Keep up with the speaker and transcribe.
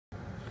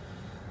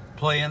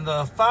Playing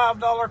the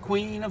 $5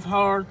 Queen of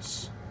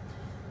Hearts.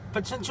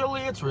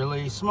 Potentially it's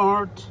really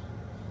smart.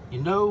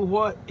 You know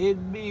what?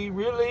 It'd be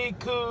really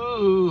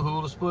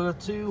cool to split a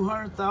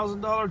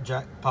 $200,000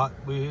 jackpot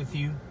with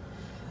you.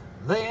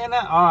 Laying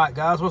out. All right,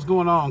 guys, what's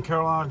going on?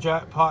 Carolina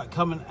Jackpot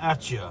coming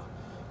at you.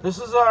 This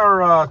is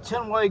our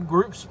 10-way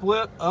group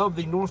split of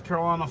the North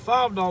Carolina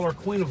 $5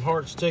 Queen of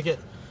Hearts ticket.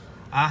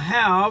 I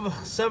have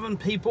 7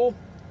 people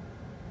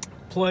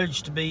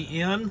pledged to be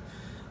in.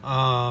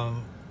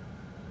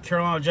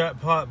 Carolina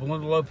Jackpot,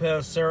 Belinda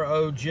Lopez, Sarah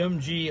O,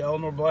 Jim G,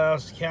 Eleanor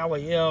Blast,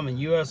 Callie M, and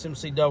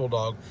USMC Double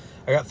Dog.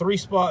 I got 3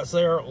 spots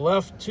there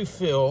left to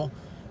fill.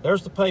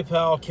 There's the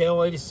PayPal,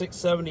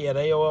 KL8670 at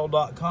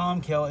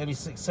AOL.com,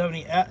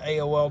 KL8670 at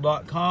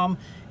AOL.com.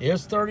 It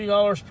is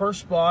 $30 per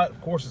spot.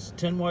 Of course, it's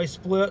a 10-way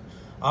split.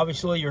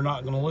 Obviously, you're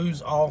not going to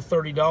lose all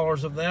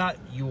 $30 of that.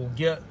 You will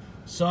get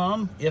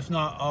some, if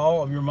not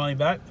all, of your money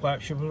back.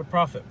 Flagship of the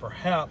profit.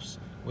 Perhaps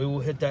we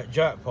will hit that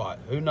jackpot.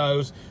 Who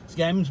knows? This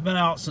game's been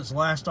out since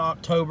last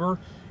October,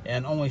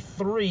 and only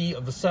 3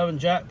 of the 7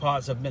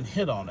 jackpots have been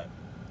hit on it.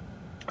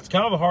 It's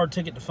kind of a hard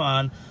ticket to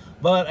find,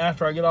 but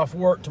after I get off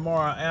work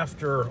tomorrow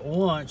after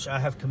lunch, I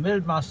have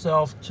committed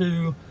myself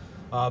to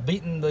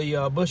beating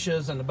the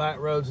bushes and the back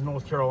roads in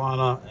North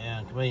Carolina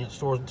and convenience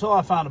stores. Until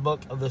I find a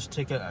book of this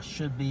ticket, I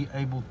should be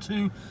able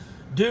to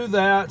do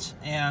that,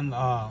 and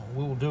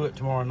we will do it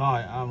tomorrow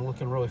night. I'm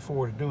looking really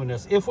forward to doing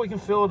this. If we can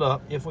fill it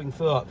up,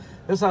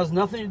 This has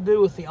nothing to do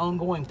with the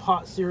ongoing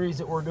pot series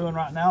that we're doing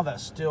right now.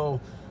 That's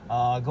still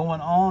going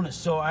on. It's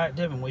still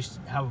active, and we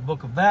have a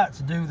book of that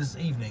to do this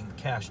evening,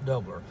 the Cash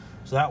Doubler.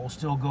 So that will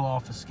still go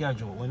off the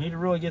schedule. We need to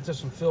really get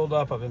this one filled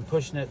up. I've been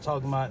pushing it,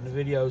 talking about it in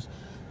the videos,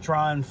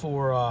 trying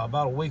for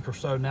about a week or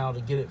so now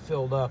to get it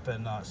filled up,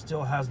 and it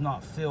still has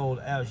not filled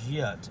as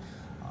yet.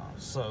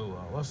 So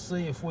let's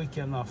see if we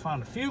can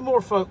find a few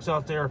more folks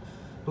out there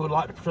who would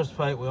like to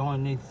participate. We only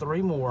need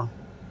 3 more,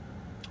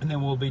 and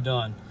then we'll be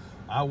done.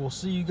 I will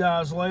see you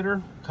guys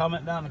later.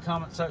 Comment down in the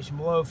comment section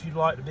below if you'd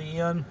like to be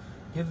in.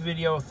 Give the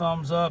video a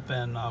thumbs up,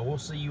 and we'll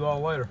see you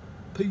all later.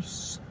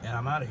 Peace, and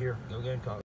I'm out of here. Go Gamecocks.